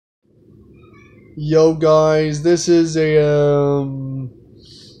Yo guys, this is I don't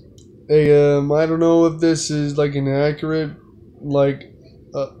know if this is like an accurate like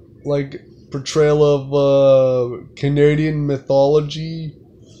uh, like portrayal of Canadian mythology,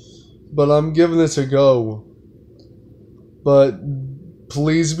 but I'm giving this a go. But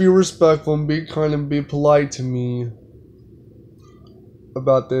please be respectful and be kind and be polite to me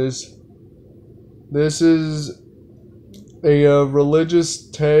about this. This is a religious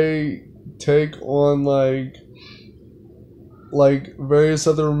take on like various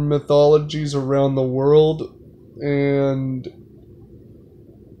other mythologies around the world, and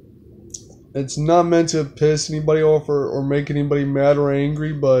it's not meant to piss anybody off or make anybody mad or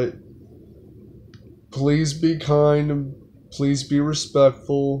angry, but please be kind, please be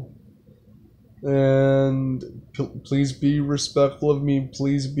respectful, and please be respectful of me,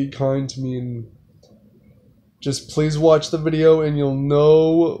 please be kind to me, and just please watch the video and you'll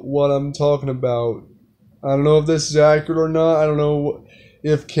know what I'm talking about. I don't know if this is accurate or not. I don't know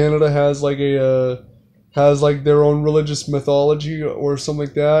if Canada has like has like their own religious mythology or something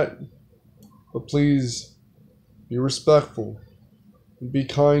like that. But please be respectful and be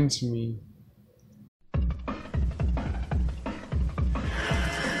kind to me.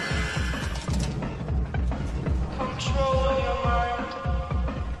 Control your mind.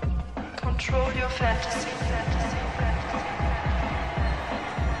 Control your fantasy.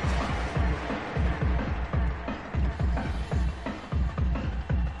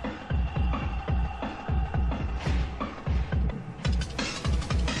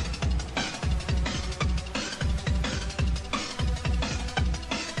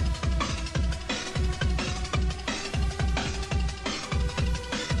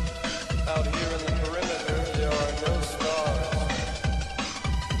 Out here in the perimeter, there are no stars.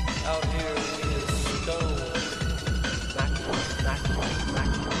 Out here is stone.